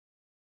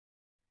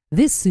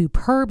This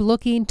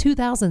superb-looking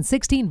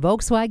 2016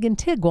 Volkswagen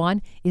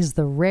Tiguan is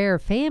the rare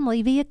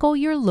family vehicle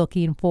you're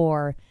looking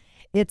for.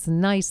 It's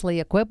nicely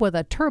equipped with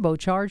a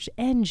turbocharged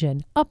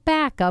engine, a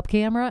backup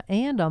camera,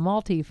 and a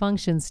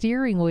multi-function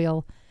steering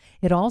wheel.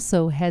 It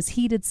also has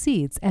heated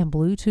seats and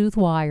Bluetooth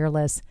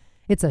wireless.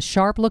 It's a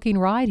sharp-looking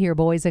ride here,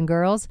 boys and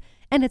girls,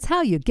 and it's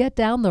how you get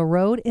down the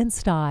road in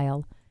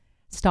style.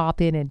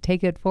 Stop in and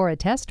take it for a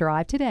test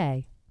drive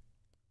today.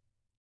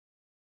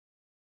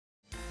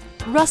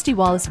 Rusty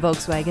Wallis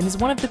Volkswagen is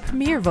one of the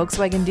premier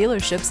Volkswagen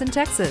dealerships in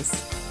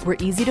Texas. We're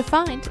easy to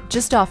find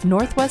just off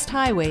Northwest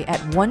Highway at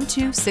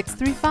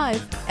 12635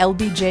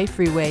 LBJ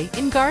Freeway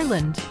in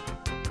Garland.